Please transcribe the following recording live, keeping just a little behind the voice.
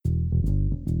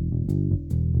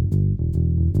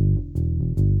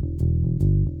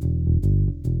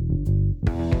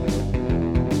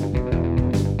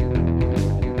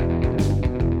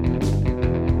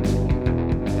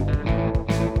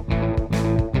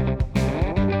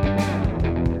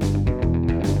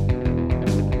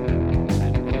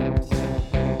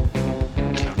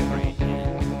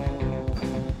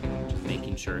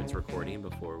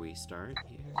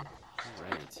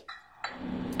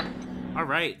All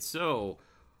right, so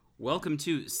welcome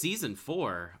to Season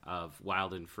 4 of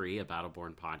Wild and Free, a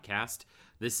Battleborn podcast.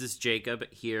 This is Jacob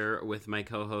here with my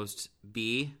co-host,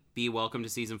 B. B, welcome to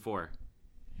Season 4.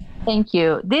 Thank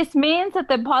you. This means that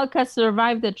the podcast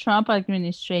survived the Trump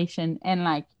administration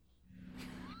and,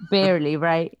 barely,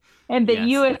 right? And the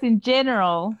U.S. in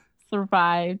general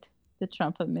survived the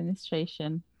Trump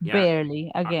administration. Yeah.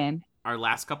 Barely, again. Our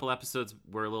last couple episodes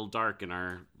were a little dark in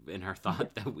our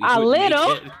thought that we would make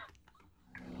it.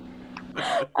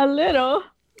 A little.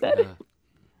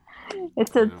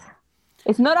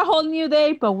 It's not a whole new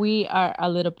day, but we are a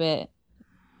little bit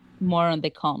more on the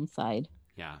calm side.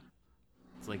 Yeah.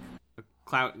 It's like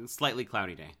a slightly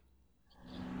cloudy day.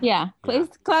 Yeah.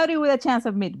 It's cloudy with a chance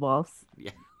of meatballs.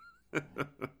 Yeah.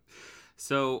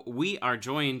 So we are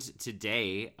joined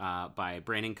today by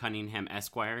Brandon Cunningham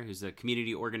Esquire, who's a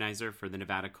community organizer for the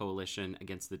Nevada Coalition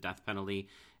Against the Death Penalty,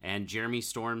 and Jeremy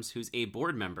Storms, who's a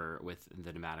board member with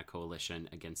the Nevada Coalition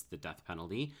Against the Death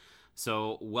Penalty.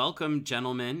 So welcome,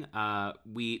 gentlemen.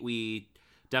 We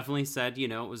definitely said, it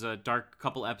was a dark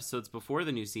couple episodes before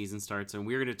the new season starts, and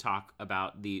we're going to talk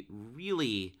about the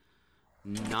really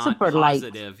not super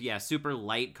positive, light. Super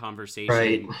light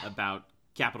conversation about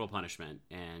capital punishment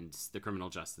and the criminal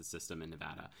justice system in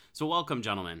Nevada. So welcome,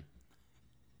 gentlemen.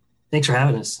 Thanks for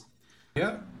having us.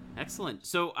 Yeah. Excellent.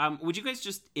 So would you guys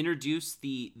just introduce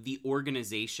the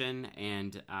organization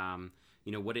and,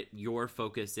 what your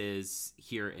focus is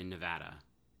here in Nevada?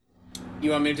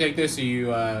 You want me to take this, or you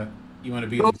want to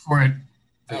be... Go for it.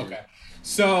 Okay.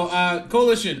 So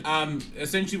Coalition,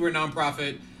 essentially we're a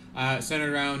nonprofit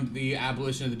centered around the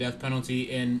abolition of the death penalty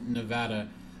in Nevada.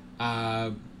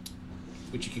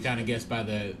 Which you can kind of guess by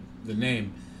the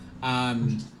name.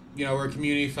 We're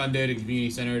community funded and community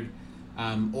centered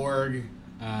org,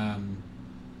 and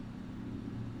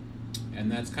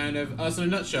that's kind of us in a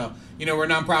nutshell. We're a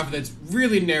nonprofit that's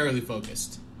really narrowly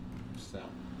focused. So,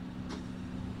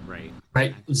 right.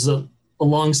 So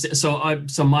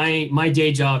my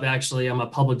day job, actually, I'm a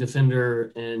public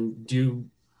defender and do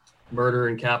murder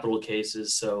and capital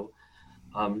cases. So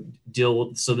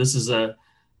this is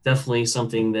definitely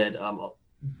something that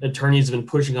attorneys have been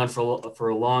pushing on for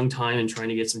a long time and trying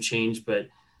to get some change, but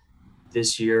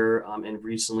this year and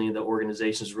recently the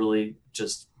organization has really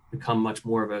just become much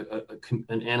more of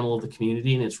an animal of the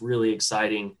community, and it's really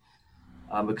exciting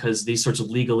because these sorts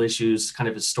of legal issues kind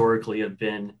of historically have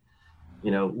been,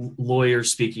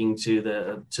 lawyers speaking to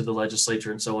the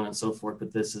legislature and so on and so forth.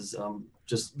 But this is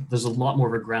there's a lot more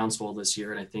of a groundswell this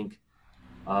year, and I think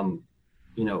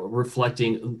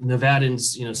reflecting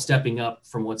Nevadans, stepping up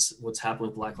from what's happened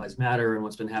with Black Lives Matter and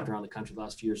what's been happening around the country the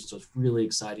last few years. So it's really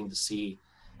exciting to see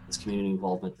this community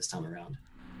involvement this time around.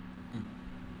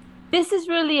 This is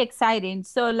really exciting.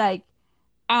 So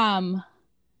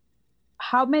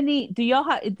how many do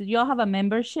y'all have a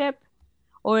membership,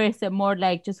 or is it more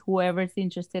like just whoever's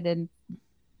interested in?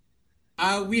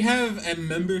 We have a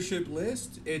membership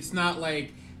list. It's not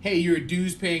like, hey, you're a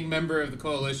dues paying member of the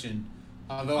coalition.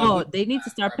 They need to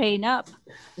start paying up.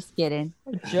 Just kidding.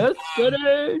 Just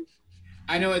kidding.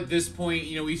 I know at this point,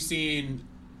 we've seen,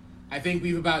 I think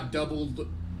we've about doubled,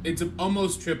 it's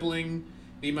almost tripling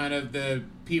the amount of the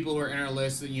people who are in our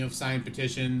list that, have signed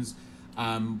petitions,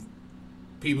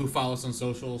 people who follow us on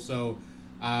social. So,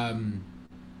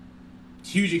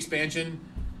 huge expansion.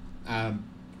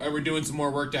 We're doing some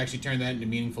more work to actually turn that into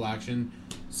meaningful action.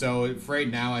 So for right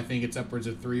now, I think it's upwards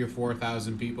of 3,000 or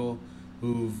 4,000 people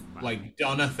who've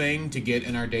done a thing to get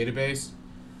in our database.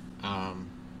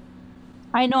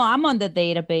 I know I'm on the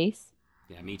database.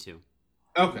 Yeah, me too.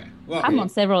 Okay. Well, I'm on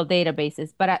several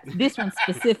databases, but this one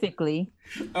specifically.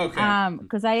 Okay.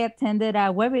 Because I attended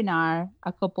a webinar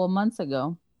a couple of months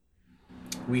ago.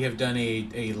 We have done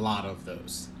a lot of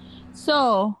those.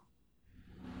 So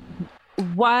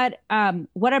what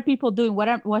are people doing?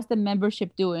 What's the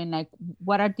membership doing?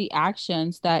 What are the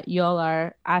actions that y'all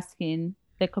are asking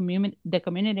the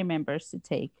community members to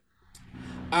take?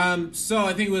 So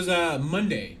I think it was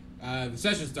Monday. The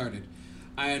session started,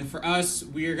 and for us,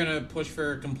 we are gonna push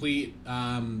for complete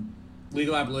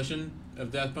legal abolition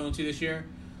of death penalty this year.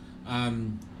 I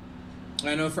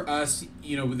know for us,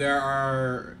 there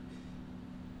are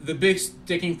the big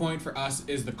sticking point for us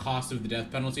is the cost of the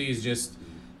death penalty is just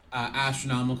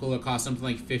astronomical. It costs something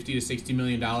like $50 to $60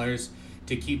 million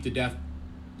to keep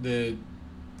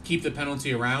keep the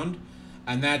penalty around,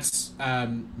 and that's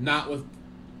not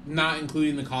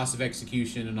including the cost of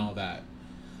execution and all that.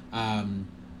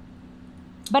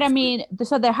 But I mean,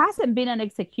 so there hasn't been an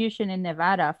execution in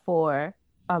Nevada for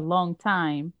a long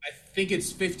time. I think it's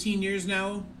 15 years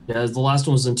now. Yeah, the last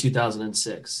one was in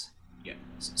 2006. Yeah.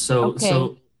 So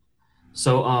the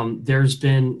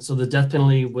death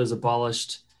penalty was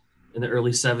abolished in the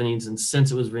early 70s, and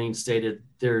since it was reinstated,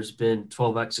 there's been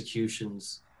 12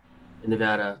 executions in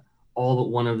Nevada. All but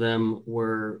one of them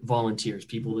were volunteers,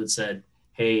 people that said,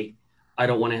 hey, I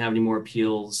don't want to have any more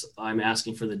appeals. I'm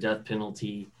asking for the death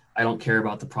penalty. I don't care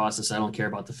about the process. I don't care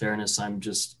about the fairness. I'm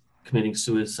just committing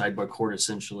suicide by court,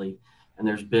 essentially. And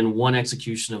there's been one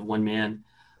execution of one man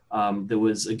that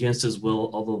was against his will,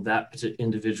 although that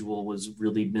individual was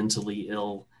really mentally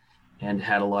ill and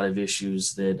had a lot of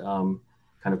issues that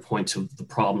kind of point to the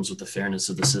problems with the fairness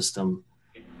of the system.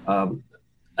 On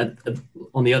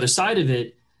the other side of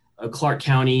it, Clark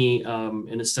County,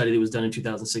 in a study that was done in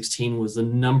 2016, was the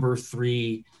number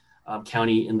 3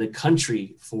 county in the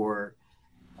country for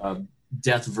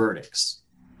death verdicts.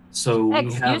 So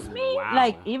excuse me, wow.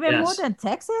 like even more than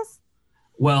Texas?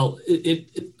 Well,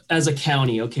 it as a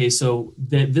county, okay. So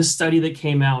this study that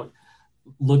came out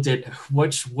looked at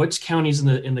which counties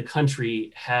in the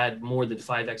country had more than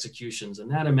 5 executions,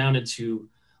 and that amounted to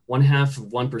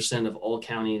 0.5% of all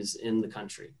counties in the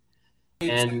country.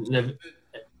 And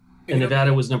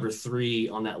Nevada was number 3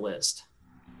 on that list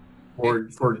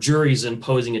for juries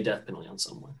imposing a death penalty on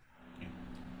someone.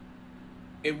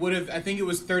 It would have. I think it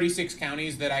was 36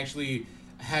 counties that actually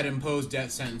had imposed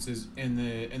death sentences in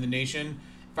the nation.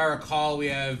 If I recall,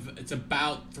 it's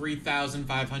about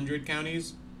 3,500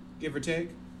 counties, give or take.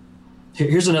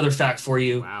 Here's another fact for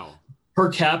you. Wow.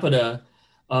 Per capita,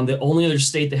 the only other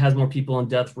state that has more people on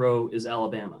death row is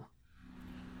Alabama.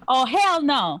 Oh, hell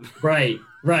no. Right.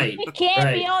 It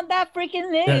can't be on that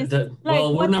freaking list.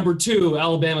 We're number 2.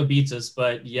 Alabama beats us,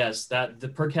 but yes,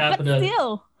 the per capita. But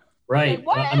still. Right.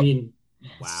 Like,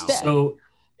 Wow. So,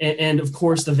 and of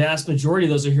course, the vast majority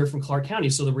of those are here from Clark County.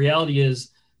 So the reality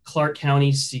is Clark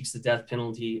County seeks the death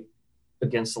penalty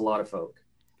against a lot of folk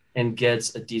and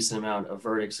gets a decent amount of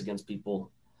verdicts against people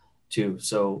too.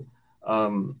 So,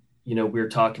 we're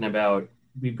talking about,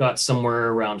 we've got somewhere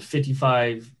around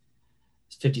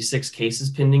 56 cases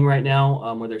pending right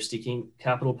now where they're seeking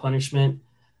capital punishment.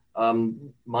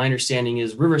 My understanding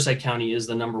is Riverside County is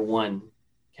the number 1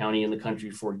 county in the country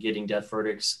for getting death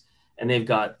verdicts. And they've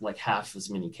got like half as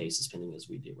many cases pending as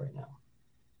we do right now.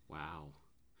 Wow.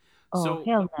 Oh,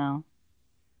 hell no.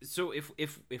 So if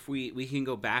we can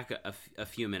go back a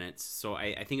few minutes. So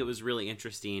I think it was really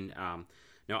interesting.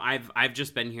 I've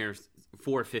just been here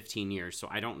for 15 years, so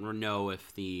I don't know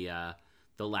if the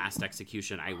last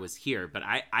execution I was here, but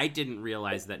I didn't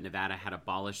realize that Nevada had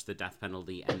abolished the death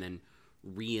penalty and then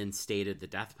reinstated the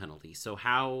death penalty. So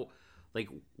how,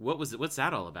 what's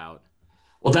that all about?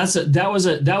 Well,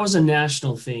 that was a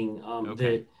national thing.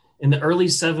 That in the early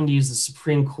 70s, the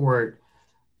Supreme Court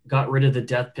got rid of the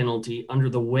death penalty under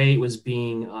the way it was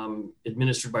being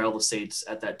administered by all the states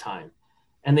at that time,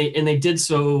 and they did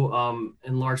so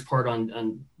in large part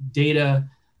on data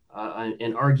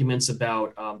and arguments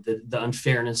about the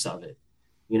unfairness of it.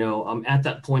 At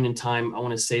that point in time, I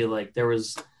want to say there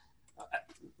was.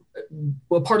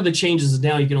 Well, part of the changes is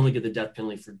now you can only get the death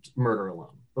penalty for murder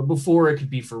alone. But before, it could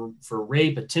be for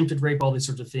rape, attempted rape, all these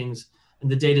sorts of things. And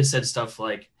the data said stuff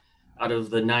like, out of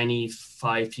the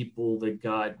 95 people that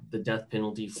got the death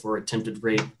penalty for attempted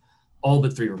rape, all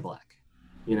but 3 were Black.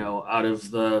 Out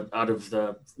of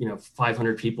the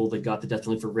 500 people that got the death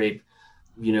penalty for rape,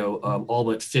 all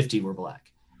but 50 were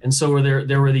Black. And so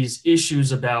there were these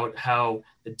issues about how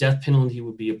the death penalty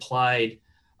would be applied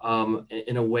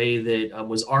in a way that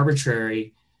was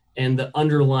arbitrary, and the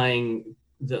underlying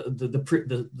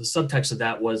the subtext of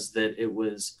that was that it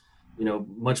was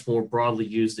much more broadly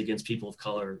used against people of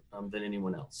color than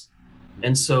anyone else.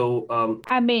 And so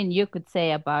you could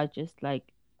say about just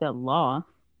like the law,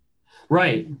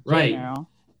 right. And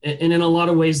in a lot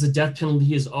of ways the death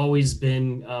penalty has always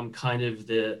been kind of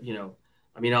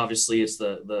obviously it's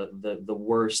the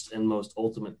worst and most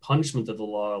ultimate punishment that the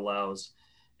law allows.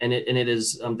 And it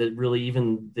is that really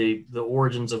even the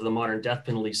origins of the modern death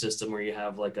penalty system, where you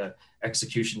have like a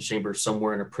execution chamber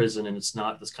somewhere in a prison, and it's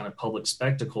not this kind of public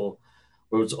spectacle,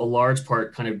 was a large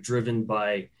part kind of driven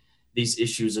by these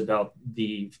issues about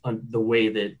the way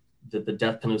that the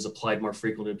death penalty is applied more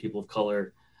frequently to people of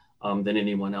color than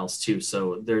anyone else too.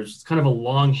 So there's kind of a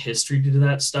long history to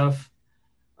that stuff.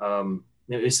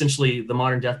 Essentially, the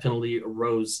modern death penalty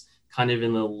arose kind of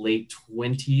in the late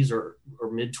 20s or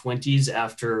mid 20s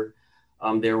after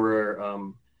there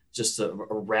were just a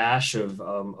rash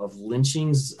of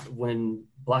lynchings when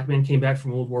Black men came back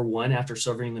from World War I after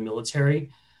serving the military,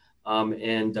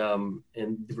 and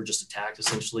they were just attacked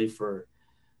essentially for,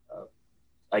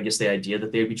 I guess, the idea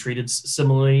that they would be treated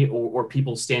similarly, or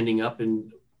people standing up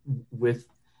and with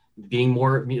being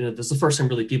more, this is the first time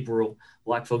really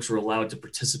Black folks were allowed to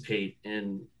participate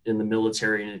in the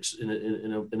military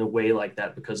in a way like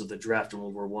that because of the draft in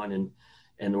World War I,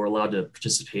 and were allowed to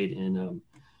participate in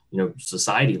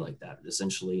society like that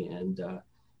essentially, and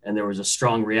there was a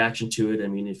strong reaction to it. I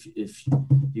mean, if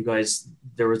you guys,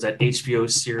 there was that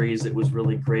HBO series that was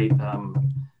really great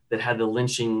that had the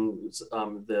lynchings,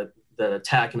 the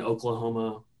attack in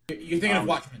Oklahoma. You're thinking of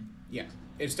Watchmen, yeah?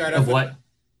 It started of what?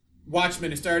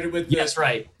 Watchmen. It started with yes,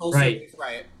 right.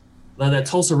 Riot. That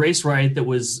Tulsa race riot that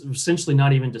was essentially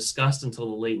not even discussed until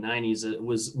the late 90s. It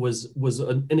was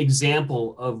an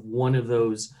example of one of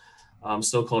those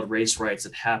so-called race riots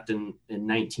that happened in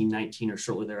 1919 or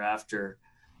shortly thereafter,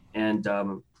 and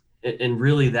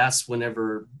really that's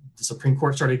whenever the Supreme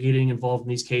Court started getting involved in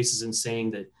these cases and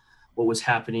saying that what was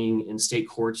happening in state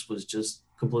courts was just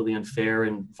completely unfair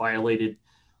and violated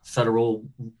federal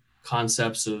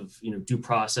concepts of due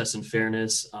process and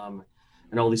fairness,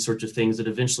 and all these sorts of things that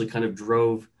eventually kind of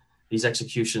drove these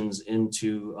executions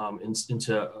into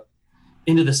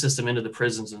the system, into the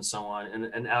prisons and so on,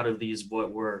 and out of these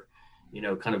what were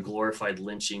kind of glorified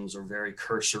lynchings or very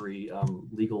cursory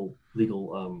legal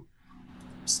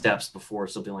steps before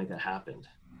something like that happened.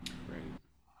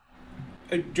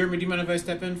 Right. Jeremy, do you mind if I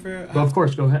step in for? Well, of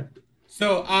course, go ahead.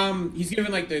 So he's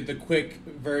given like the quick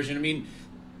version. I mean,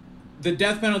 the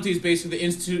death penalty is basically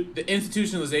the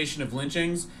institutionalization of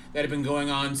lynchings that have been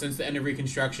going on since the end of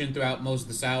Reconstruction throughout most of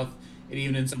the South and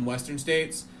even in some Western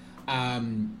states.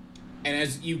 And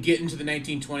as you get into the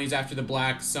 1920s, after the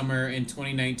Black Summer in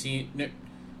 1919,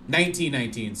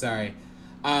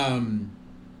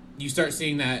 you start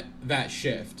seeing that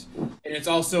shift. And it's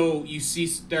also, you see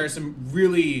there are some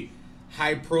really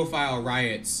high-profile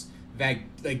riots that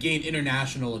gain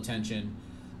international attention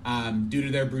due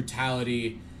to their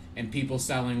brutality and people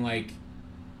selling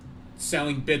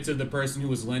bits of the person who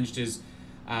was lynched as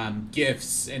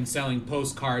gifts and selling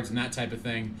postcards and that type of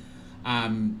thing.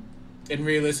 And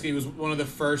realistically, it was one of the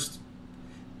first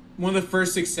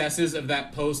successes of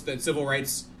that civil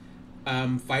rights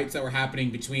fights that were happening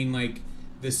between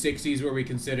the 60s, where we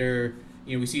consider,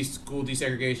 we see school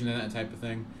desegregation and that type of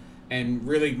thing, and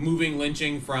really moving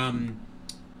lynching from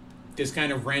this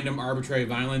kind of random arbitrary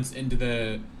violence into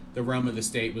the realm of the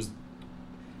state was,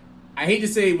 I hate to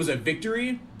say it was a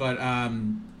victory, but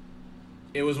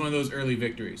it was one of those early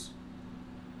victories.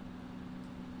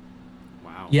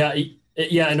 Wow. Yeah.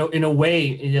 In a way,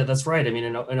 yeah, that's right. I mean,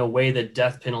 in a way, the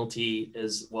death penalty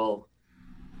is, well,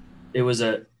 it was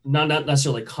a not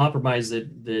necessarily compromise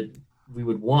that we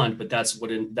would want, but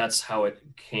that's how it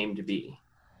came to be.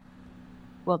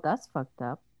 Well, that's fucked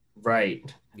up. Right.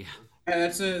 Yeah.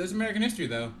 That's American history,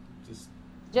 though.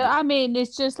 I mean,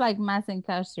 it's just like mass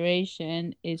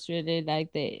incarceration. It's really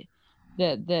like the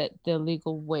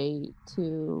legal way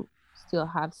to still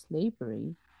have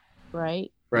slavery, right?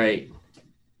 Right.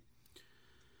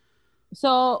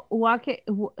 So what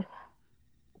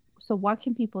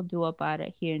can people do about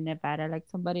it here in Nevada? Like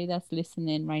somebody that's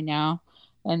listening right now,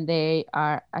 and they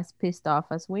are as pissed off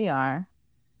as we are.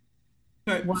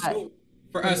 So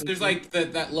for us, there's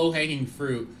that low-hanging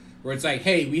fruit where it's like,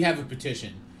 hey, we have a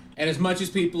petition. And as much as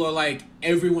people are like,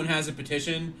 everyone has a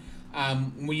petition,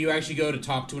 when you actually go to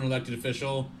talk to an elected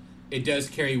official, it does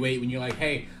carry weight when you're like,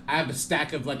 hey, I have a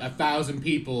stack of 1,000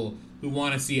 people who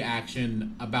want to see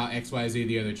action about XYZ,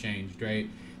 the other changed, right?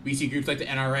 We see groups like the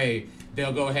NRA,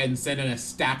 they'll go ahead and send in a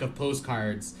stack of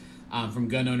postcards from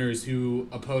gun owners who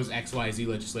oppose XYZ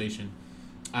legislation.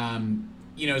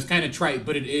 It's kind of trite,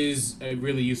 but it is a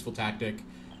really useful tactic.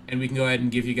 And we can go ahead and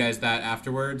give you guys that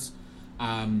afterwards.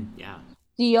 Yeah.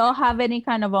 Do y'all have any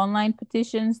kind of online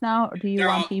petitions now, or do you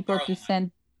want people to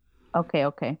send?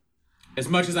 Okay. As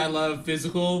much as I love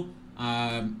physical,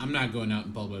 I'm not going out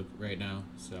in public right now,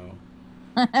 so.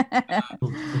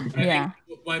 Yeah.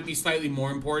 What might be slightly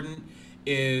more important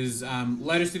is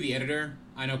letters to the editor.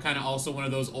 I know, kind of also one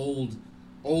of those old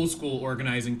school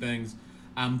organizing things.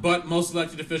 But most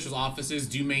elected officials' offices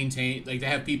do maintain, they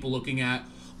have people looking at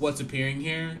what's appearing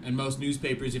here, and most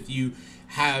newspapers, if you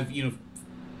have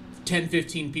 10,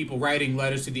 15 people writing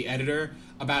letters to the editor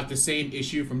about the same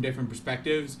issue from different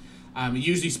perspectives, it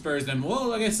usually spurs them,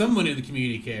 well, I guess someone in the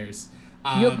community cares.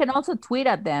 You can also tweet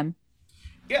at them.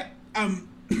 Yeah.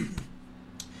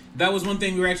 that was one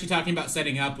thing we were actually talking about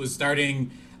setting up, was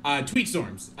starting tweet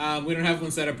storms. We don't have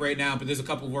one set up right now, but there's a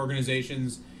couple of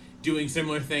organizations doing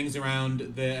similar things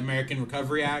around the American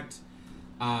Recovery Act.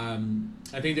 I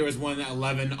think there was one at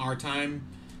 11 our time,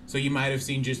 so you might have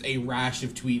seen just a rash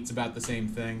of tweets about the same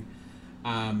thing.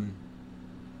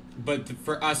 But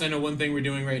for us, I know one thing we're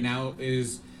doing right now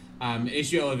is an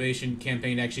issue elevation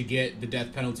campaign to actually get the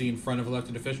death penalty in front of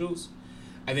elected officials.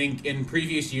 I think in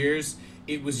previous years,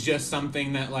 it was just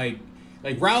something that like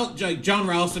John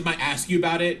Ralston might ask you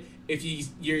about it if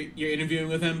you're interviewing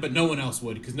with him, but no one else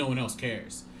would, because no one else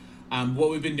cares. What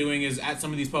we've been doing is at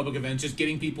some of these public events, just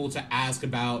getting people to ask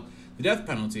about the death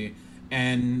penalty.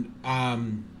 And I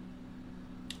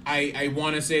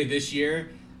want to say this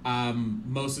year,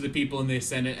 most of the people in the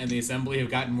Senate and the Assembly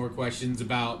have gotten more questions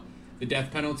about the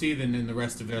death penalty than in the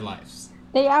rest of their lives.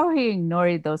 They out here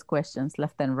ignoring those questions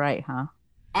left and right, huh?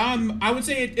 I would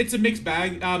say it's a mixed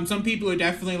bag. Some people are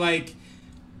definitely like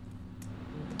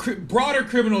broader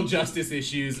criminal justice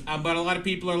issues, but a lot of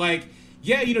people are like,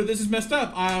 yeah, this is messed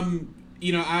up. I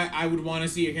would want to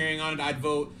see a hearing on it. I'd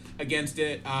vote against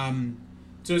it.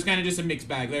 So it's kind of just a mixed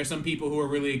bag. There are some people who are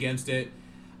really against it.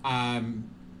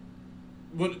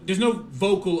 There's no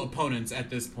vocal opponents at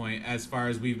this point, as far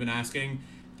as we've been asking.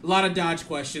 A lot of dodge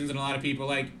questions, and a lot of people are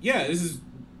like, yeah, this is,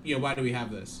 why do we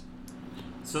have this?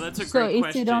 So that's a great question. So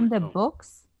is it on the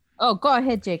books? Oh, go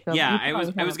ahead, Jacob. Yeah, I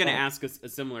was going to ask a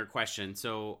similar question.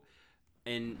 So,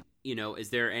 is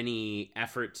there any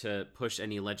effort to push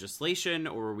any legislation,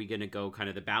 or are we going to go kind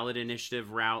of the ballot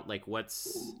initiative route? Like,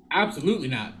 what's... Absolutely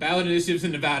not. Ballot initiatives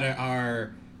in Nevada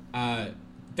are,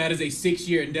 that is a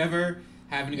 6-year endeavor,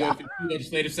 having to go through 2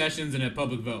 legislative sessions and a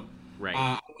public vote. Right.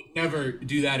 I would never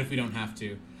do that if we don't have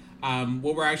to.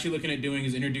 What we're actually looking at doing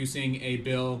is introducing a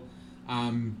bill,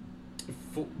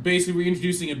 basically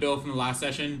reintroducing a bill from the last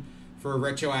session for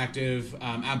retroactive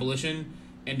abolition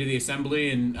into the Assembly,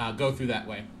 and go through that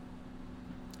way.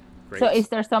 Great. So is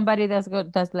there somebody that's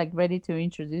like ready to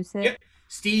introduce it? Yep.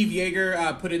 Steve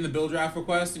Yeager put in the bill draft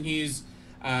request, and he's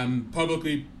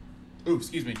publicly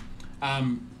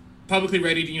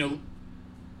ready to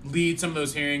lead some of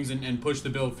those hearings and push the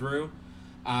bill through.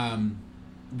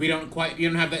 We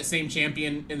don't have that same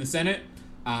champion in the Senate,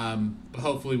 but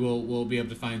hopefully we'll be able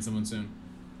to find someone soon.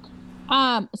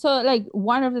 So like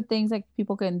one of the things like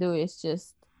people can do is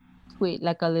just tweet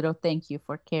like a little thank you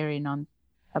for carrying on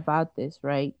about this,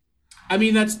 right? I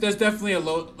mean, that's definitely a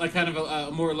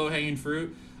more low hanging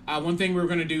fruit. One thing we're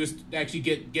going to do is actually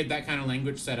get that kind of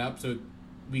language set up so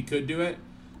we could do it.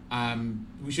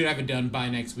 We should have it done by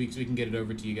next week so we can get it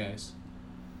over to you guys.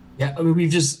 Yeah, I mean, we've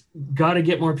just got to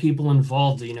get more people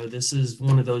involved. This is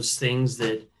one of those things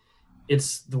that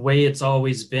it's the way it's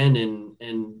always been,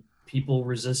 and people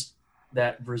resist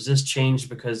change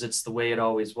because it's the way it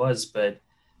always was. But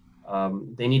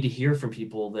they need to hear from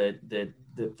people that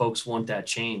folks want that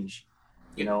change.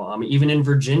 Even in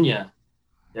Virginia,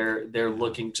 they're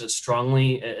looking to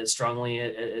strongly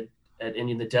at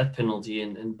ending the death penalty,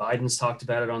 and Biden's talked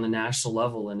about it on the national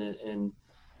level, and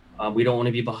we don't want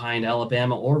to be behind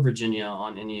Alabama or Virginia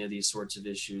on any of these sorts of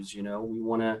issues. We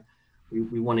want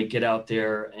to get out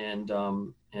there and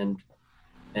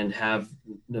have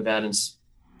Nevadans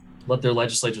let their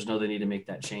legislators know they need to make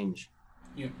that change.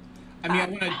 Yeah, I mean, I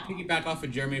want to piggyback off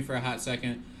of Jeremy for a hot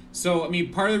second. So, I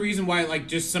mean, part of the reason why,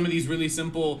 just some of these really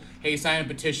simple, hey, sign a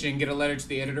petition, get a letter to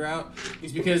the editor out,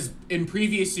 is because in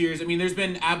previous years, I mean, there's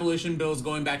been abolition bills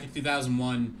going back to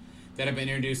 2001 that have been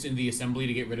introduced in the Assembly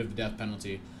to get rid of the death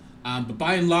penalty. But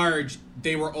by and large,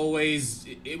 it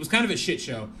was kind of a shit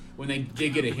show when they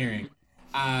did get a hearing.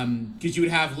 Because you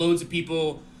would have loads of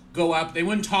people go up, they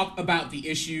wouldn't talk about the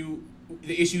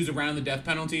issues around the death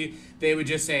penalty. They would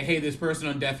just say, hey, this person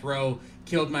on death row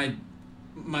killed my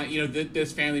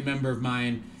this family member of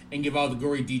mine, and give all the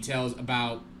gory details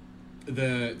about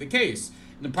the case.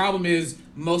 And the problem is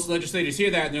most legislators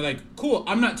hear that and they're like, cool,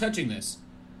 I'm not touching this.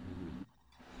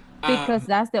 Because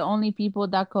that's the only people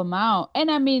that come out.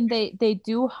 And I mean, they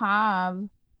do have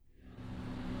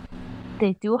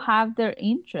their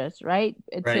interests, right?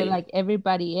 Right. So like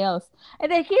everybody else.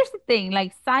 And then here's the thing,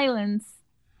 like silence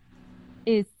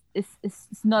is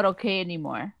not okay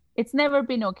anymore. It's never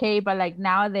been okay, but like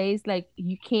nowadays, like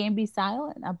you can't be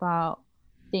silent about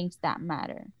things that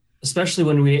matter. Especially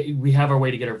when we have our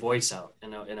way to get our voice out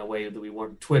in a way that we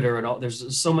want. Twitter and all.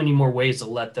 There's so many more ways to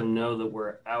let them know that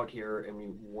we're out here and we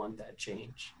want that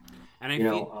change. And I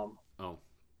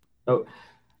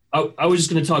was just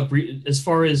going to talk as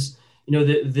far as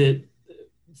the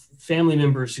family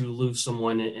members who lose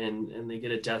someone and they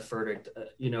get a death verdict.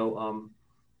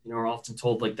 Are often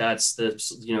told like that's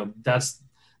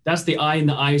that's the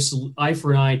eye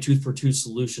for an eye, tooth for tooth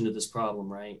solution to this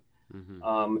problem, right?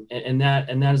 Mm-hmm. And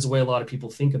that is the way a lot of people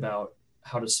think about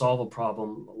how to solve a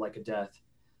problem like a death.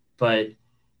 But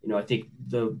I think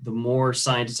the more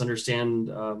scientists understand,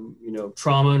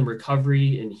 trauma and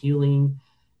recovery and healing,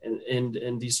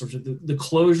 and these sorts of the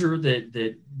closure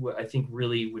that I think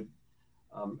really would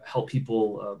help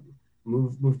people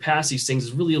move past these things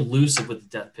is really elusive with the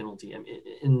death penalty. I mean,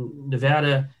 in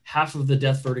Nevada, half of the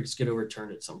death verdicts get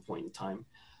overturned at some point in time.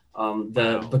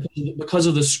 Because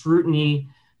of the scrutiny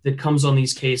that comes on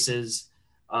these cases,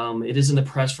 it is in the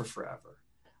press for forever.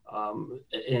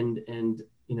 And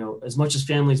as much as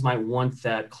families might want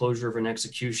that closure of an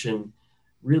execution,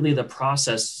 really the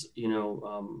process, in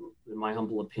my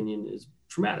humble opinion, is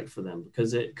traumatic for them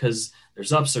because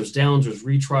there's ups, there's downs, there's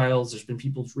retrials. There's been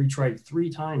people retried 3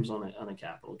 times on a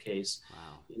capital case.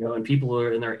 Wow. And people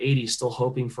are in their 80s still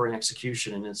hoping for an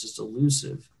execution, and it's just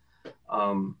elusive.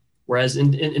 Whereas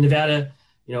in Nevada,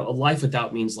 a life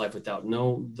without means life without.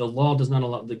 No, the law does not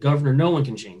allow the governor. No one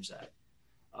can change that.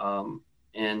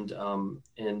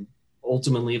 And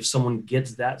ultimately, if someone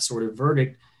gets that sort of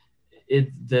verdict,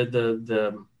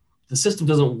 the system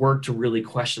doesn't work to really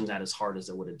question that as hard as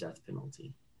it would a death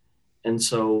penalty. And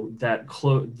so that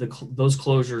those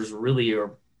closures really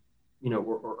are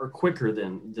quicker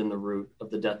than the route of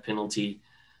the death penalty.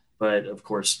 But of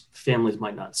course, families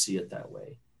might not see it that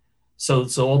way. So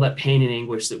all that pain and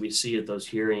anguish that we see at those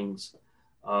hearings,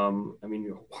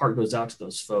 your heart goes out to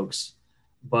those folks.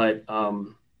 But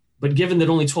given that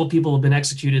only 12 people have been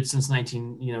executed since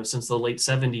since the late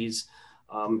 70s,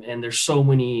 and there's so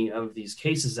many of these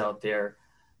cases out there,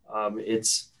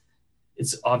 it's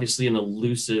obviously an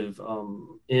elusive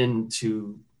end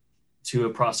to a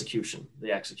prosecution,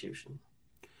 the execution.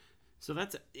 So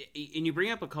and you bring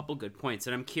up a couple good points,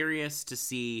 and I'm curious to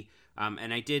see,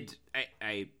 and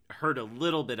I heard a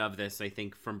little bit of this, I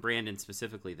think, from Brandon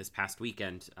specifically this past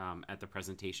weekend at the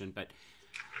presentation, but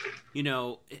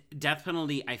death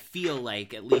penalty, I feel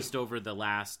like, at least over the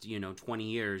last 20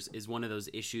 years, is one of those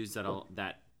issues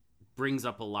that brings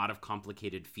up a lot of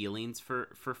complicated feelings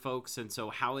for folks. And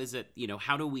so how is it,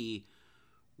 how do we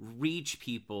reach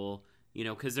people,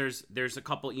 because there's a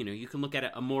couple, you can look at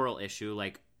it, a moral issue,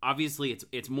 like obviously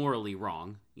it's morally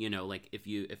wrong, like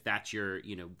if that's your,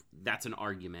 that's an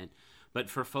argument. But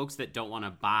for folks that don't want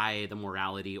to buy the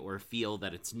morality or feel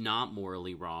that it's not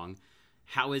morally wrong,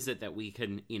 how is it that we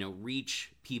can,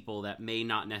 reach people that may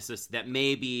not that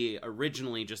may be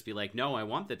originally just be like, no, I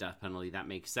want the death penalty. That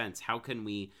makes sense. How can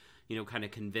we, kind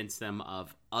of convince them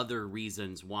of other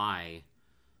reasons why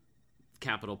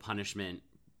capital punishment,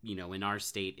 in our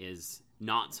state is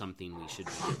not something we should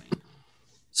be doing?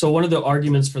 So one of the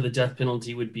arguments for the death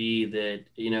penalty would be that,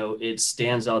 it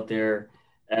stands out there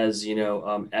as,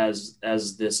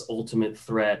 as this ultimate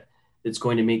threat that's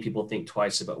going to make people think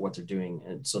twice about what they're doing,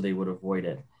 and so they would avoid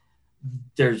it.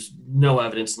 There's no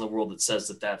evidence in the world that says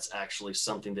that that's actually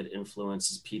something that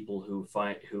influences people who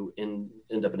end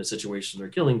up in a situation where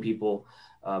they're killing people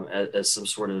as some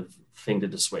sort of thing to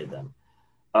dissuade them.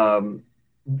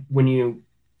 When you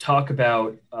talk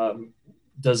about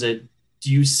there's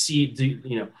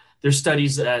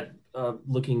studies at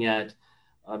looking at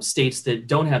states that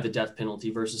don't have the death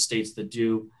penalty versus states that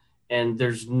do. And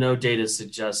there's no data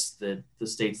suggests that the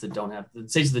states that don't have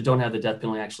the death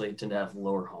penalty actually tend to have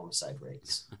lower homicide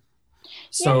rates.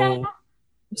 So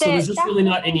there's just really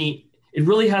not any. It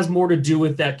really has more to do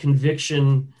with that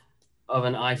conviction of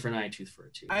an eye for an eye, tooth for a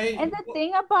tooth. And the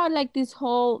thing about like this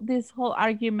whole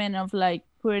argument of like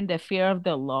putting the fear of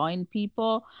the law in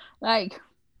people, like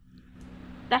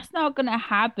that's not gonna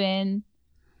happen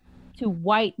to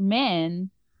white men,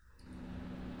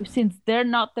 since they're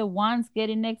not the ones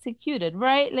getting executed,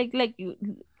 right? Like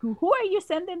who are you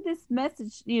sending this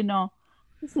message?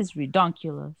 This is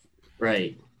redonkulous.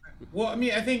 Right. Well, I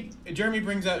mean, I think Jeremy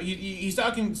brings up, he's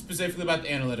talking specifically about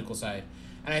the analytical side.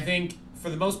 And I think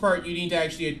for the most part, you need to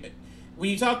actually,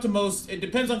 when you talk to it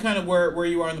depends on kind of where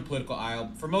you are on the political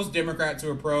aisle. For most Democrats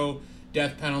who are pro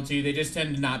death penalty, they just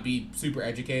tend to not be super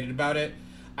educated about it.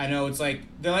 I know it's like,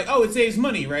 they're like, oh, it saves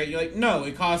money, right? You're like, no,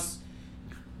 it costs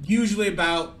usually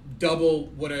about double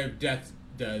what a death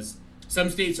does. Some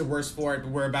states are worse for it,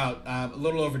 but we're about a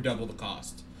little over double the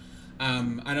cost.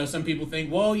 I know some people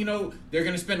think, well, they're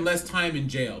going to spend less time in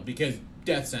jail because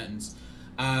death sentence.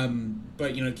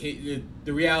 But, the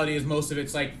reality is most of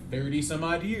it's like 30 some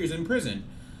odd years in prison.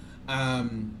 I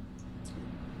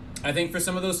think for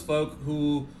some of those folk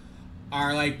who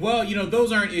are like, well,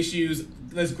 those aren't issues.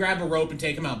 Let's grab a rope and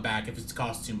take them out back if it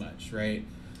costs too much, right?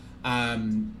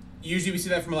 Usually we see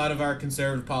that from a lot of our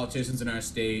conservative politicians in our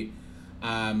state.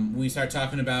 We start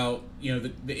talking about,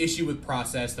 the issue with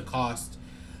process, the cost.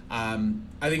 I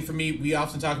think for me, we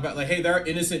often talk about, like, hey, there are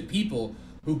innocent people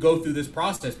who go through this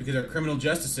process because our criminal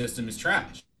justice system is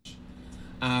trash.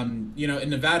 In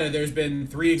Nevada, there's been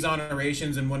 3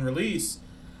 exonerations and 1 release,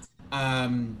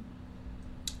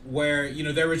 where,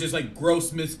 there was just, like,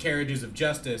 gross miscarriages of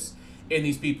justice in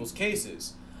these people's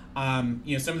cases. Some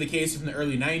of the cases from the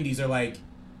early 90s are like,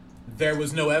 there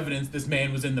was no evidence this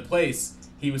man was in the place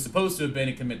he was supposed to have been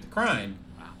to commit the crime.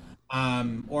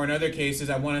 Or in other cases,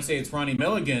 I want to say it's Ronnie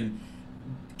Milligan,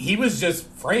 he was just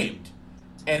framed.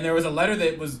 And there was a letter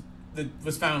that was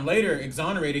found later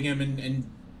exonerating him,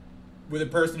 and with the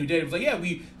person who did it was like, yeah,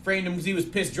 we framed him because he was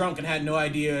pissed drunk and had no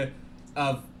idea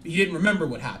he didn't remember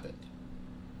what happened.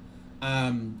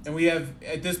 And we have,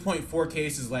 at this point, 4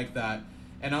 cases like that.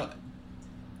 And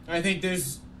I think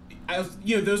there's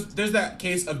that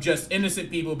case of just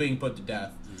innocent people being put to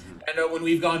death. I know when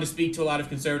we've gone to speak to a lot of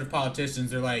conservative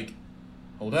politicians, they're like,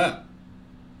 hold up.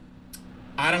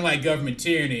 I don't like government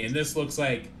tyranny, and this looks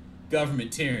like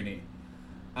government tyranny.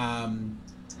 And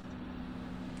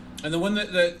the one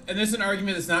and this is an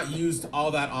argument that's not used all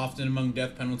that often among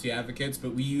death penalty advocates,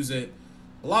 but we use it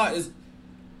a lot, is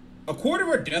a quarter of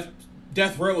our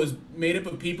death row is made up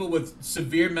of people with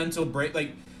severe mental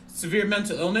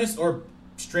illness or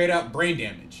straight out brain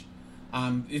damage.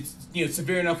 It's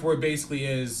severe enough where it basically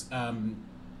is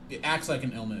it acts like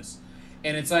an illness,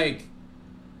 and it's like,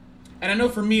 and I know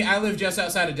for me, I live just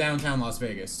outside of downtown Las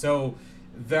Vegas, so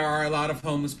there are a lot of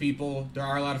homeless people, there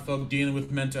are a lot of folk dealing with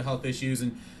mental health issues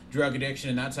and drug addiction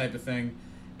and that type of thing,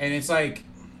 and it's like,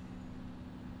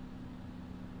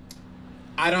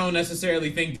 I don't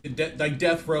necessarily think that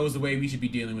death row is the way we should be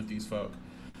dealing with these folk.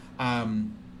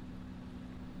 And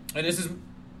this is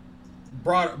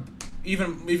broad,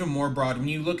 even more broad. When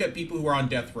you look at people who are on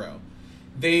death row,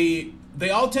 they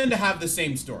all tend to have the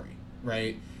same story,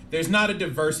 right? There's not a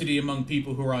diversity among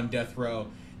people who are on death row.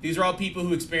 These are all people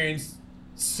who experience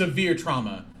severe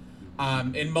trauma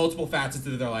in multiple facets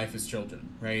of their life as children,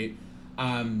 right?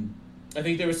 I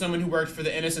think there was someone who worked for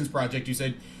the Innocence Project who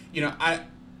said,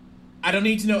 I don't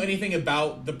need to know anything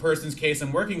about the person's case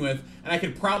I'm working with, and I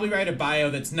could probably write a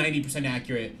bio that's 90%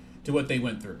 accurate to what they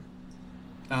went through.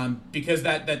 Because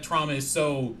that trauma is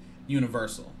so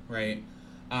universal, right?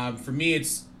 For me,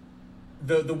 it's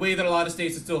the way that a lot of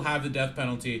states still have the death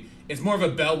penalty. It's more of a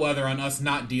bellwether on us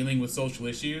not dealing with social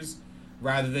issues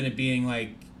rather than it being like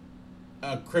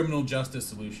a criminal justice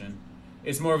solution.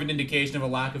 It's more of an indication of a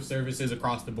lack of services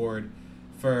across the board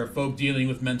for folk dealing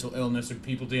with mental illness or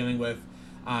people dealing with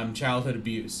childhood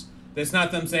abuse. That's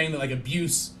not them saying that like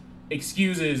abuse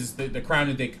excuses the crime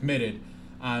that they committed,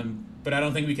 but I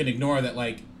don't think we can ignore that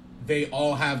like they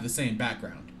all have the same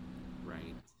background.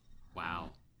 Right. Wow.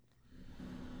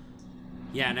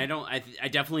 Yeah, and I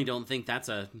definitely don't think that's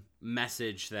a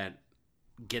message that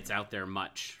gets out there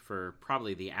much for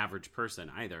probably the average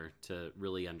person either to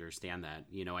really understand that.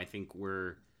 I think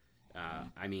we're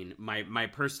my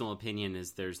personal opinion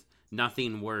is there's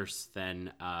nothing worse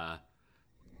than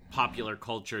popular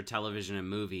culture, television, and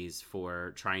movies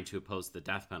for trying to oppose the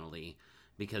death penalty,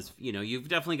 because you've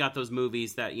definitely got those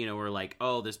movies that were like,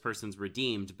 oh, this person's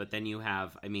redeemed, but then you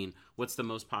have, what's the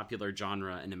most popular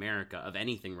genre in America of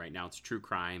anything right now? It's true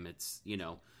crime, it's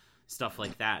stuff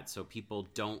like that. So people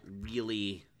don't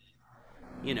really,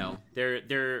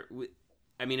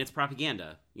 it's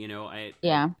propaganda.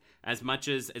 As much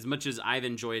as I've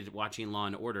enjoyed watching Law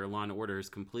and Order is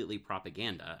completely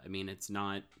propaganda. It's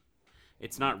not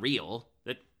real.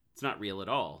 It's not real at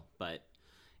all, but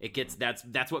it gets,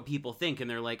 that's what people think. And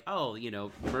they're like, oh,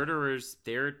 murderers,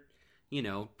 they're,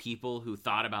 people who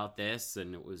thought about this,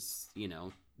 and it was,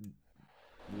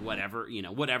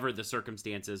 whatever the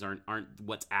circumstances aren't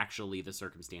what's actually the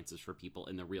circumstances for people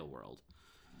in the real world.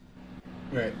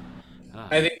 Right.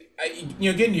 I think,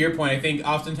 getting to your point, I think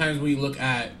oftentimes we look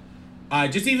at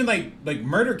just even like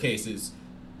murder cases,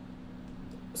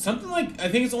 something like, I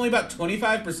think it's only about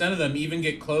 25% of them even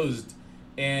get closed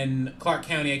in Clark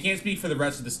County. I can't speak for the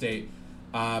rest of the state.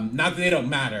 Not that they don't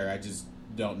matter, I just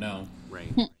don't know.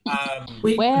 Right.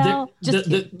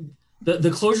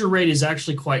 The closure rate is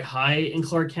actually quite high in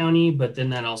Clark County, but then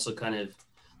that also then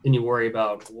you worry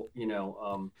about,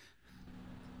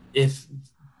 if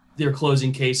they're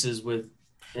closing cases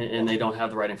and they don't have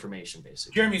the right information,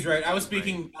 basically. Jeremy's right. I was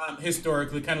speaking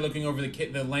historically, kind of looking over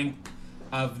the length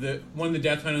of when the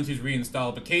death penalty is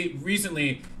reinstalled. But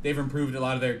recently, they've improved a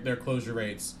lot of their closure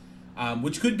rates,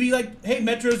 which could be like, hey,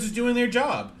 Metro's just doing their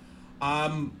job.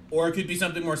 Or it could be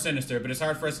something more sinister, but it's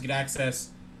hard for us to get access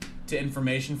to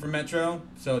information from Metro,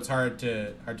 so it's hard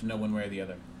to know one way or the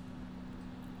other.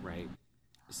 Right.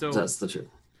 So that's the truth.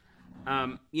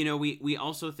 We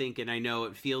also think, and I know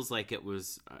it feels like it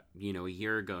was, a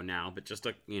year ago now, but just,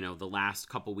 the last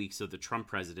couple weeks of the Trump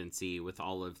presidency with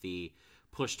all of the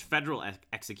pushed federal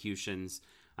executions,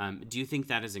 do you think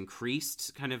that has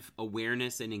increased kind of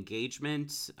awareness and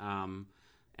engagement?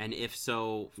 And if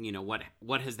so,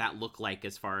 what has that looked like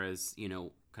as far as,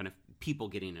 kind of people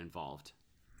getting involved?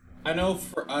 I know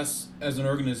for us as an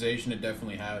organization, it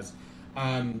definitely has.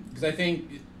 Because I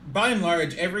think, by and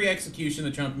large, every execution the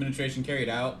Trump administration carried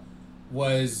out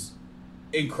was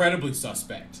incredibly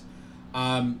suspect.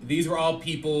 These were all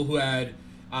people who had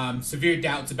severe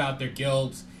doubts about their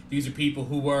guilt. These are people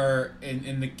who were,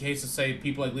 in the case of, say,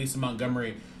 people like Lisa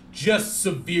Montgomery, just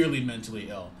severely mentally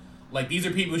ill. Like, these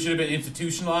are people who should have been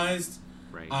institutionalized,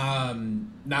 right.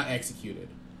 Not executed.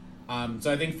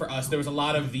 So I think for us, there was a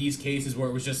lot of these cases where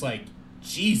it was just like,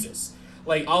 Jesus.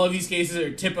 Like, all of these cases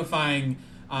are typifying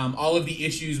all of the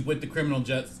issues with the criminal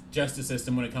justice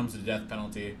system when it comes to the death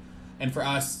penalty. And for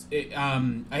us,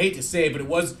 I hate to say it, but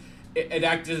it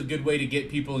acted as a good way to get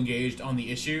people engaged on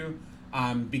the issue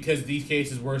because these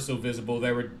cases were so visible.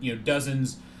 There were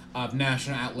dozens of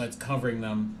national outlets covering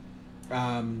them.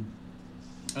 And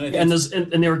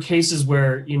there were cases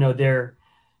where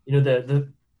the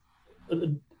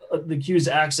accused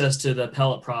access to the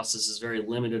appellate process is very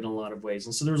limited in a lot of ways.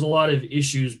 And so there was a lot of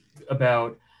issues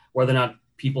about whether or not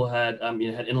people had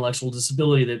intellectual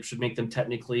disability that should make them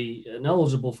technically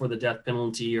ineligible for the death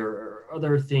penalty or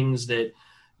other things that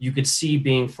you could see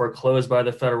being foreclosed by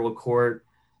the federal court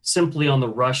simply on the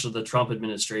rush of the Trump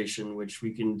administration, which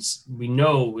we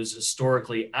know was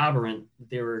historically aberrant.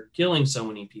 They were killing so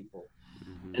many people.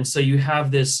 Mm-hmm. And so you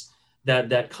have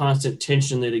that constant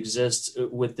tension that exists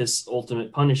with this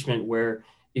ultimate punishment, where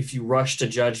if you rush to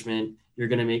judgment, you're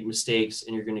going to make mistakes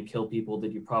and you're going to kill people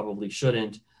that you probably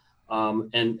shouldn't.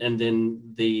 And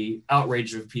then the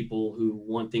outrage of people who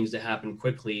want things to happen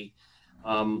quickly,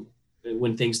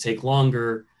 when things take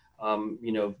longer,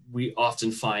 we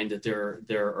often find that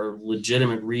there are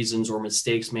legitimate reasons or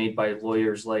mistakes made by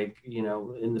lawyers, like,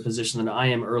 in the position that I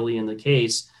am early in the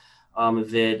case,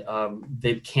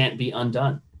 that can't be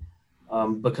undone.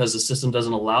 Because the system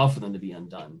doesn't allow for them to be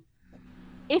undone.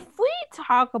 If we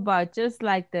talk about just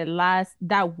like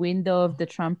that window of the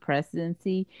Trump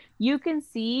presidency, you can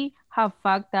see how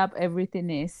fucked up everything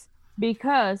is,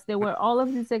 because there were all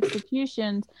of these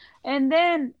executions, and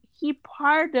then he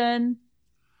pardoned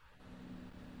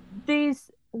this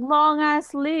long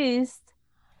ass list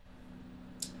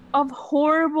of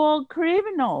horrible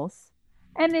criminals.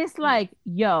 And it's like,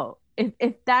 yo,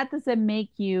 if that doesn't make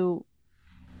you,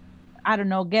 I don't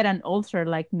know, get an ulcer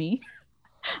like me.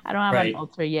 I don't have an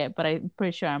ulcer yet, but I'm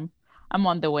pretty sure I'm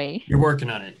on the way. You're working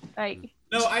on it.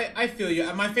 No, I feel you.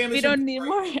 My family. We don't need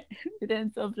more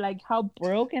evidence of like how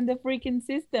broken the freaking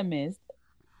system is.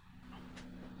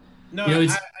 No, I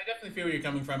definitely feel where you're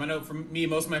coming from. I know for me,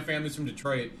 most of my family's from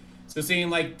Detroit, so seeing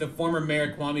like the former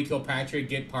mayor Kwame Kilpatrick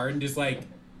get pardoned is like,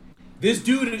 this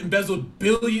dude embezzled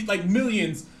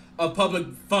millions of public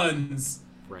funds.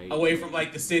 Right. Away from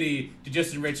like the city to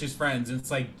just enrich his friends, and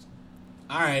it's like,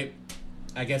 all right,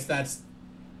 I guess that's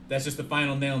just the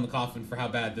final nail in the coffin for how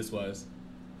bad this was.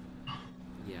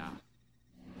 Yeah.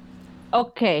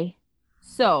 Okay,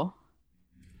 so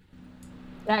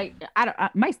like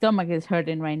my stomach is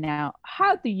hurting right now.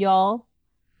 How do y'all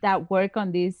that work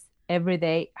on this every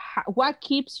day? What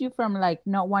keeps you from like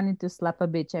not wanting to slap a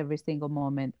bitch every single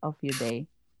moment of your day?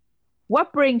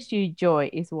 What brings you joy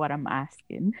is what I'm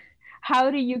asking.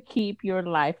 How do you keep your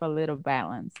life a little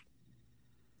balanced?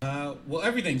 Well,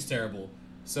 everything's terrible.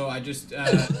 So I just...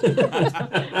 But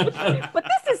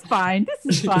this is fine.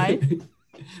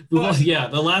 Well, yeah,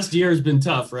 the last year has been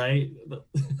tough, right?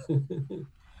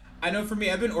 I know for me,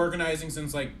 I've been organizing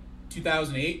since like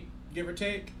 2008, give or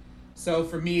take. So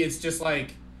for me, it's just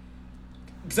like...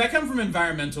 Because I come from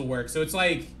environmental work, so it's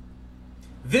like,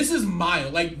 this is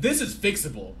mild. Like, this is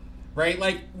fixable, right?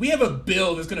 Like, we have a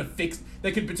bill that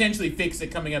could potentially fix it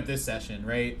coming up this session,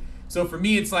 right? So for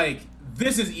me, it's like,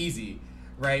 this is easy,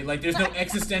 right? Like, there's no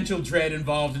existential dread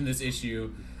involved in this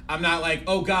issue. I'm not like,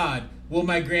 oh God, will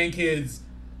my grandkids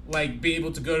like be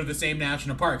able to go to the same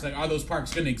national parks? Like, are those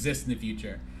parks going to exist in the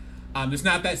future? It's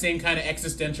not that same kind of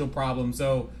existential problem.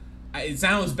 So it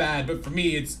sounds bad, but for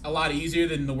me, it's a lot easier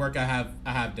than the work I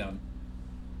have done.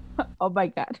 Oh my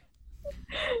God.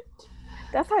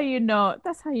 That's how you know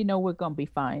we're going to be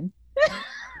fine.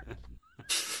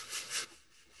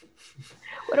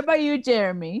 What about you,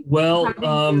 Jeremy? Well,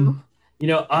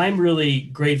 I'm really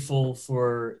grateful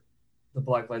for the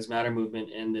Black Lives Matter movement,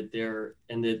 and that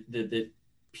that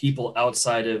people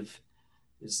outside of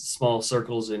small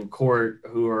circles in court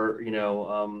who are,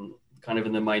 kind of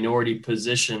in the minority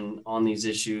position on these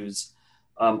issues,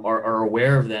 are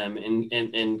aware of them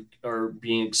and are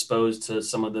being exposed to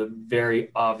some of the very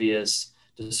obvious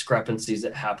discrepancies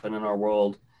that happen in our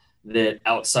world, that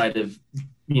outside of,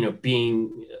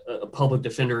 being a public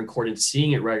defender in court and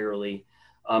seeing it regularly,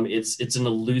 it's an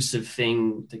elusive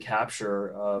thing to capture,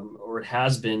 or it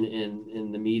has been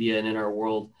in the media and in our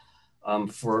world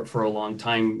for a long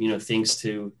time, thanks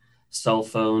to cell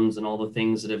phones and all the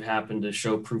things that have happened to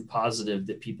show proof positive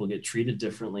that people get treated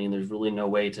differently. And there's really no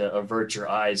way to avert your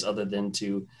eyes other than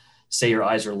to say your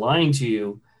eyes are lying to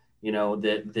you,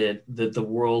 that the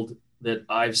world that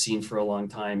I've seen for a long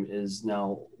time is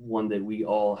now one that we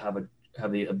all have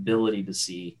the ability to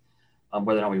see.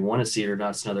 Whether or not we want to see it or not,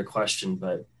 it's another question.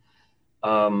 But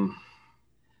I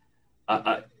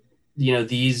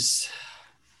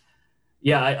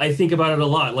think about it a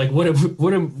lot. Like, what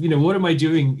am I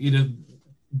doing?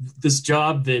 This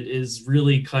job that is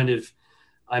really kind of,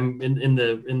 I'm in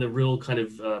the real kind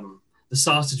of the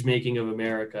sausage making of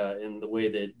America, in the way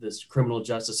that this criminal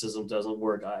justice system doesn't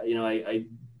work. I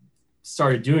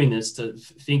started doing this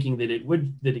thinking that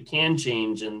it can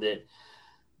change, and that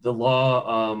the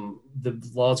law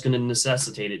is going to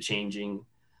necessitate it changing.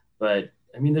 But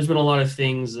I mean, there's been a lot of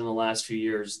things in the last few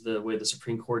years, the way the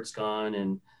Supreme Court's gone,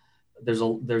 and there's a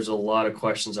lot of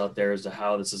questions out there as to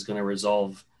how this is going to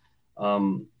resolve,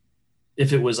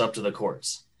 if it was up to the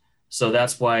courts. So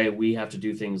that's why we have to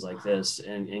do things like this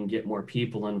and get more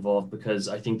people involved, because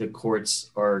I think the courts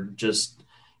are just,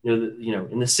 in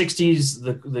the 60s,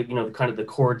 the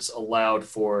courts allowed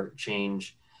for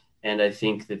change. And I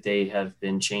think that they have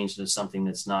been changed to something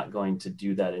that's not going to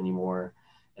do that anymore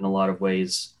in a lot of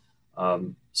ways.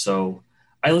 So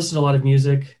I listen to a lot of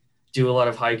music, do a lot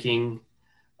of hiking,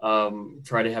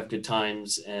 try to have good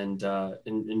times, and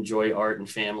enjoy art and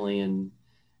family and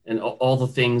all the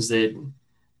things that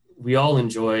we all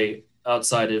enjoy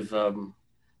outside of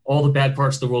all the bad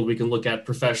parts of the world we can look at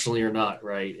professionally or not,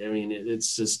 right? I mean,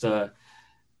 it's just,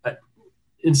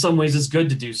 in some ways it's good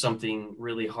to do something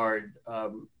really hard,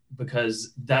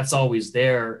 because that's always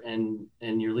there, and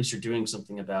at least you're doing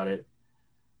something about it.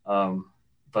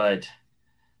 But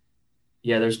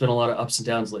yeah, there's been a lot of ups and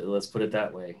downs lately, let's put it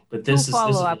that way. But this is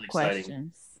really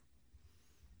exciting.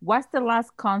 What's the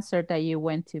last concert that you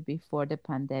went to before the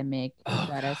pandemic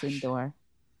got us indoor?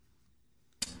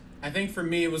 I think for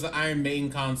me, it was an Iron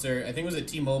Maiden concert. I think it was at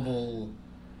T-Mobile.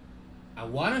 I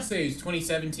want to say it was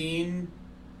 2017,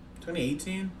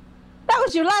 2018. That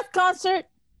was your last concert?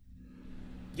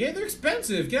 Yeah, they're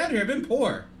expensive. Get out of here. I've been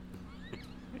poor.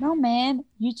 No, man.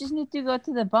 You just need to go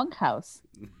to the bunkhouse.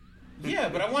 Yeah,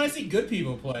 but I want to see good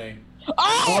people play.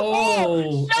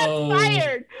 Oh, shots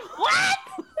fired. What?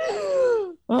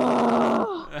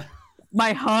 Oh,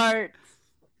 my heart.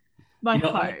 My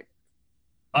heart.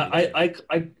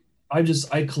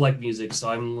 I collect music, so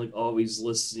I'm like always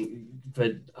listening,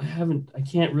 but I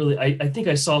can't really, I think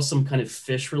I saw some kind of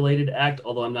Fish related act,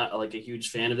 although I'm not like a huge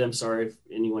fan of them. Sorry if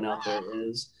anyone out there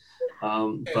is.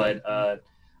 But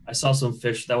I saw some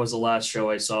Fish. That was the last show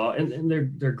I saw, and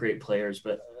they're great players,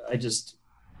 but they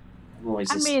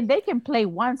can play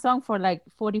one song for like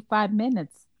 45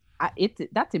 minutes.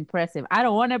 That's impressive. I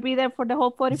don't want to be there for the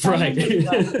whole 45 minutes.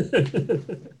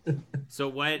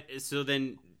 So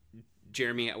then,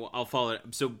 Jeremy, I'll follow it.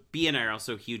 So B and I are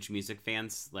also huge music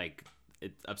fans, like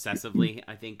obsessively,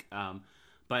 I think.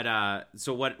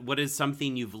 So what is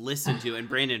something you've listened to? And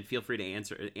Brandon, feel free to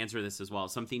answer this as well.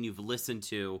 Something you've listened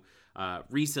to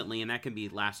recently, and that can be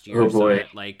last year. Oh boy! So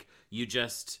that, like you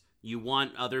just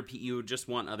want other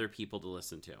people to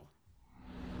listen to.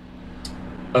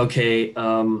 Okay.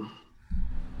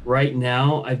 Right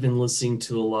now, I've been listening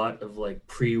to a lot of like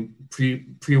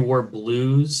pre-war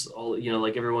blues. All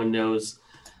like everyone knows,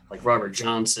 like Robert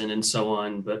Johnson and so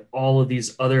on. But all of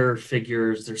these other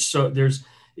figures, there's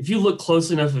if you look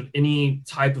close enough at any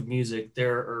type of music,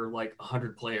 there are like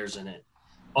 100 players in it,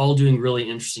 all doing really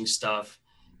interesting stuff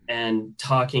and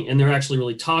talking. And they're actually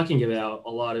really talking about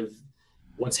a lot of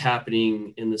what's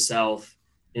happening in the South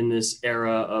in this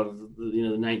era of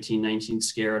the 1919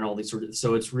 scare and all these sort of.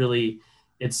 So it's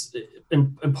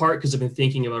in part because I've been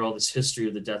thinking about all this history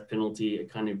of the death penalty.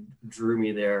 It kind of drew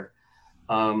me there.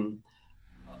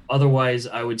 Otherwise,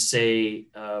 I would say,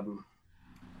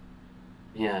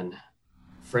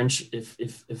 French.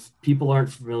 If people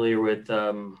aren't familiar with,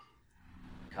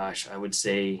 I would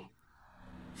say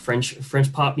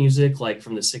French pop music, like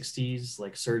from the 60s,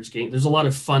 like Serge Gainsbourg. There's a lot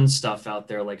of fun stuff out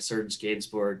there, like Serge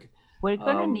Gainsbourg. We're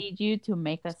gonna need you to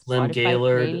make a Slim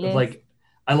Gaillard. Like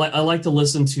I like to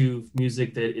listen to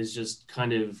music that is just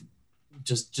kind of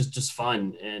just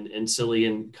fun and silly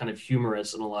and kind of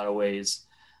humorous in a lot of ways,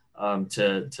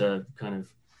 to kind of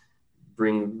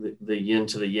bring the yin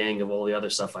to the yang of all the other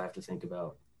stuff I have to think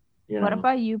about. What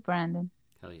about you, Brandon?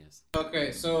 Hell yes.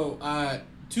 Okay, so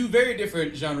two very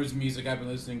different genres of music I've been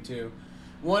listening to.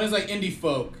 One is like indie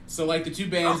folk. So like the two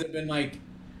bands that have been like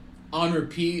on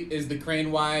repeat is the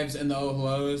Crane Wives and the Oh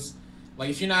Hellos. Like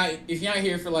if you're not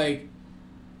here for like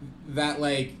that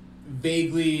like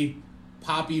vaguely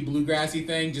poppy bluegrassy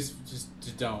thing, just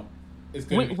don't. It's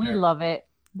good. We love it.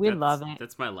 We love it.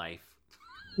 That's my life.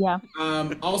 Yeah.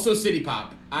 Also city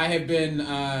pop. I have been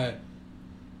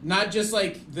not just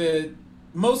like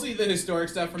mostly the historic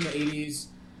stuff from the 80s.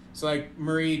 So like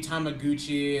Marie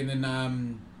Tamaguchi, and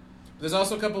then there's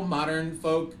also a couple modern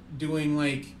folk doing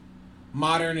like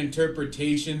modern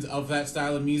interpretations of that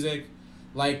style of music,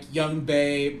 like Young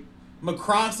Bay.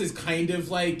 Macross is kind of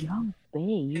like Young Bay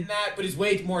in that, but it's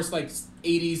way more like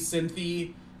 80s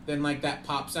synthy than like that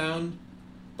pop sound.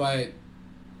 But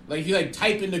like if you like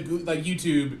type into like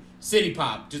YouTube city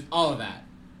pop, just all of that.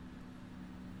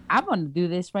 I'm gonna do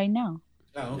this right now.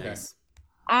 Oh, okay. Nice.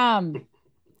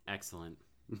 Excellent.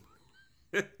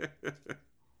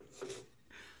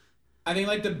 I think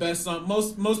like the best song.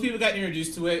 Most people got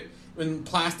introduced to it when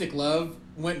Plastic Love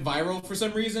went viral for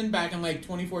some reason back in like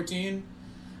 2014.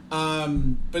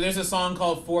 But there's a song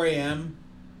called 4 a.m.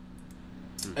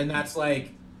 and that's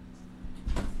like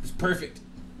it's perfect.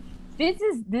 This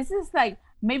is like,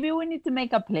 maybe we need to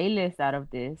make a playlist out of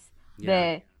this.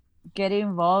 Yeah. The Get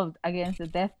Involved Against the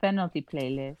Death Penalty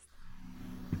playlist.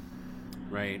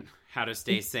 Right. How to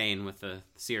stay sane with the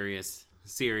seriousness.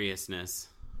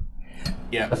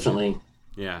 Yeah, Definitely.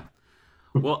 Yeah.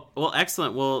 Well,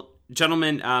 excellent. Well,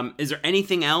 gentlemen, is there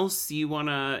anything else you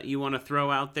wanna throw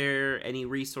out there? Any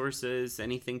resources?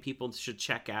 Anything people should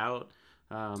check out?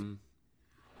 Do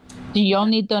you all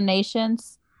need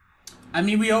donations? I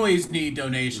mean, we always need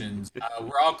donations.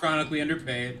 We're all chronically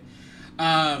underpaid.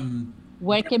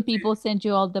 Where can people send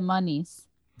you all the monies?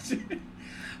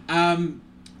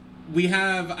 We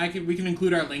can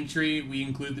include our link tree. We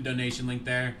include the donation link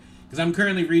there because I'm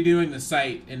currently redoing the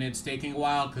site and it's taking a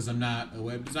while because I'm not a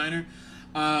web designer.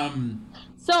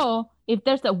 So if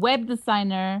there's a web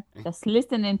designer that's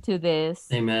listening to this,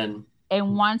 Amen,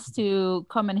 and wants to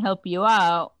come and help you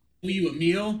out, you a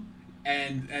meal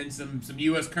and some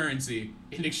U.S. currency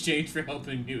in exchange for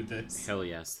helping me with this. Hell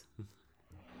yes.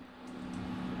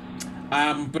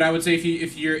 But I would say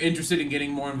if you're interested in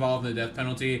getting more involved in the death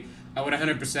penalty, I would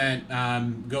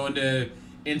 100% go into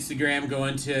Instagram, go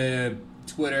into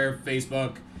Twitter,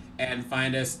 Facebook, and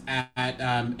find us at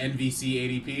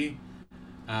NVC ADP.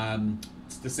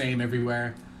 It's the same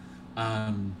everywhere.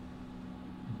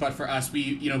 But for us,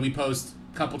 we post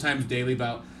a couple times daily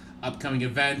about upcoming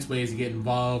events, ways to get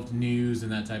involved, news,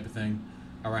 and that type of thing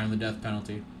around the death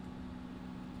penalty.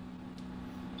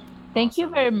 Thank you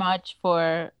very much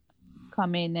for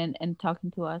coming and talking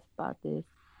to us about this.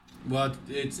 Well,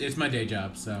 it's my day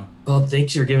job, so. Well,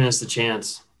 thanks for giving us the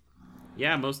chance.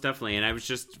 Yeah, most definitely. And I was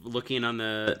just looking on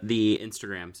the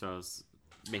Instagram, so I was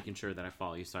making sure that I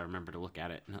follow you, so I remember to look at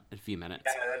it in a few minutes.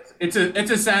 Yeah, it's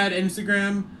a sad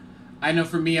Instagram. I know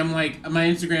for me, I'm like, my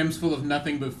Instagram's full of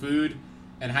nothing but food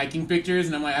and hiking pictures,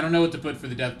 and I'm like, I don't know what to put for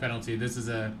the death penalty. This is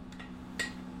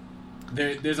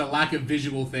there's a lack of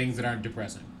visual things that aren't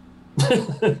depressing.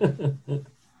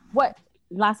 What?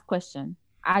 Last question.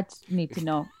 I just need to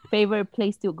know. Favorite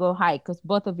place to go hike? Because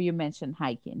both of you mentioned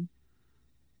hiking.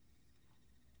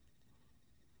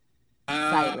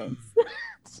 Silence.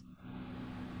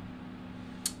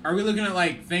 Are we looking at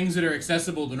like things that are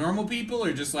accessible to normal people,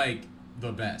 or just like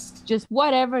the best? Just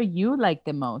whatever you like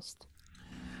the most.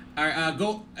 All right,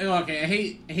 okay,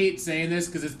 I hate saying this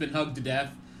because it's been hugged to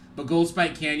death, but Gold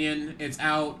Spike Canyon, it's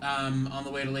out on the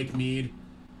way to Lake Mead.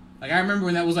 Like I remember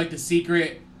when that was like the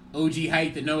secret OG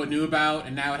hike that no one knew about,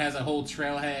 and now it has a whole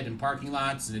trailhead and parking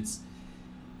lots, and it's.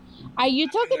 Are you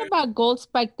talking about Gold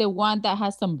Spike, the one that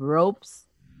has some ropes?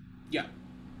 Yeah.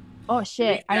 Oh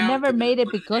shit! I never made it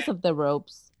because of the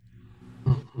ropes.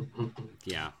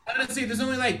 Yeah. Honestly, there's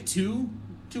only like two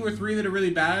or three that are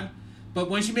really bad, but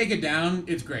once you make it down,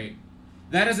 it's great.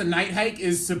 That as a night hike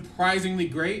is surprisingly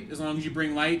great as long as you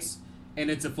bring lights and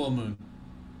it's a full moon.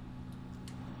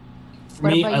 For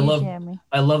me, I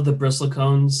love the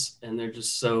bristlecones, and they're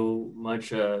just so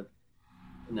much a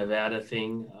Nevada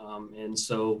thing. And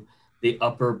so the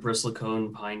upper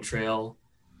bristlecone pine trail,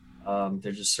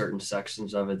 there's just certain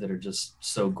sections of it that are just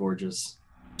so gorgeous.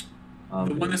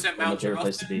 The one that's at Mount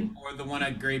Charleston, or the one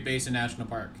at Great Basin National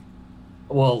Park?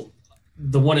 Well,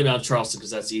 the one at Mount Charleston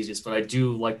because that's the easiest, but I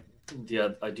do like the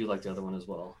other one as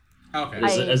well.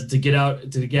 Okay. As to get out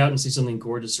and see something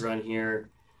gorgeous around here,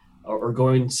 or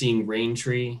going and seeing Rain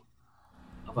Tree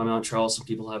up on Mount Charles. Some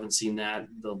people haven't seen that,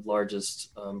 the largest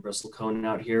bristle cone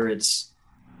out here. It's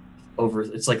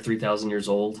like 3,000 years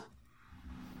old.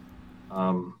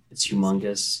 It's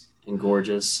humongous and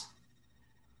gorgeous,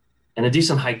 and a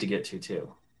decent hike to get to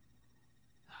too.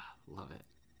 Love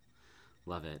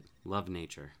it. Love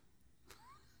nature.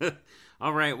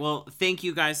 All right. Well, thank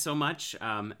you guys so much.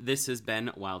 This has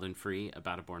been Wild and Free, a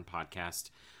Battleborn podcast.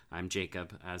 I'm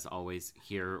Jacob, as always,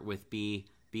 here with B.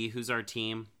 B, who's our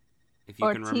team? If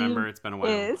you can remember, it's been a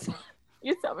while.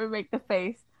 You saw me make the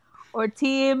face. Our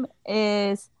team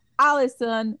is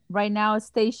Allison, right now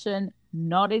stationed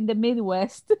not in the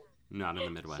Midwest. Not in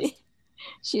the Midwest.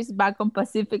 She's back on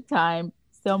Pacific time,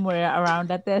 somewhere around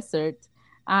the desert.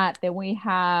 Then we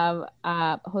have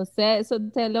Jose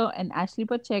Sotelo and Ashley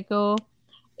Pacheco,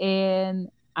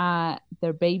 and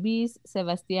their babies,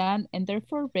 Sebastian, and their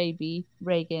fur baby,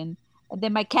 Reagan. And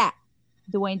then my cat,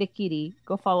 Dwayne the Kitty.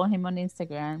 Go follow him on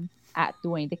Instagram at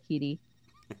Dwayne the Kitty.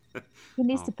 He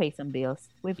needs to pay some bills.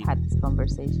 We've had this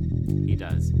conversation. He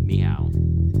does. Meow.